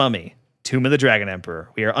week, The Mummy, Tomb of the Dragon Emperor.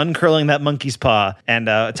 We are uncurling that monkey's paw and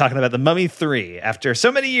talking about The Mummy 3. After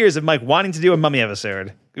so many years of Mike wanting to do a Mummy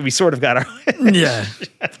episode, we sort of got our... Yeah.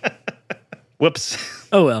 Whoops.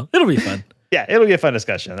 Oh, well, it'll be fun. Yeah, it'll be a fun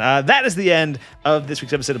discussion. That is the end of this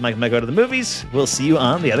week's episode of Mike and Mike Go to the Movies. We'll see you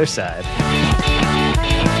on the other side.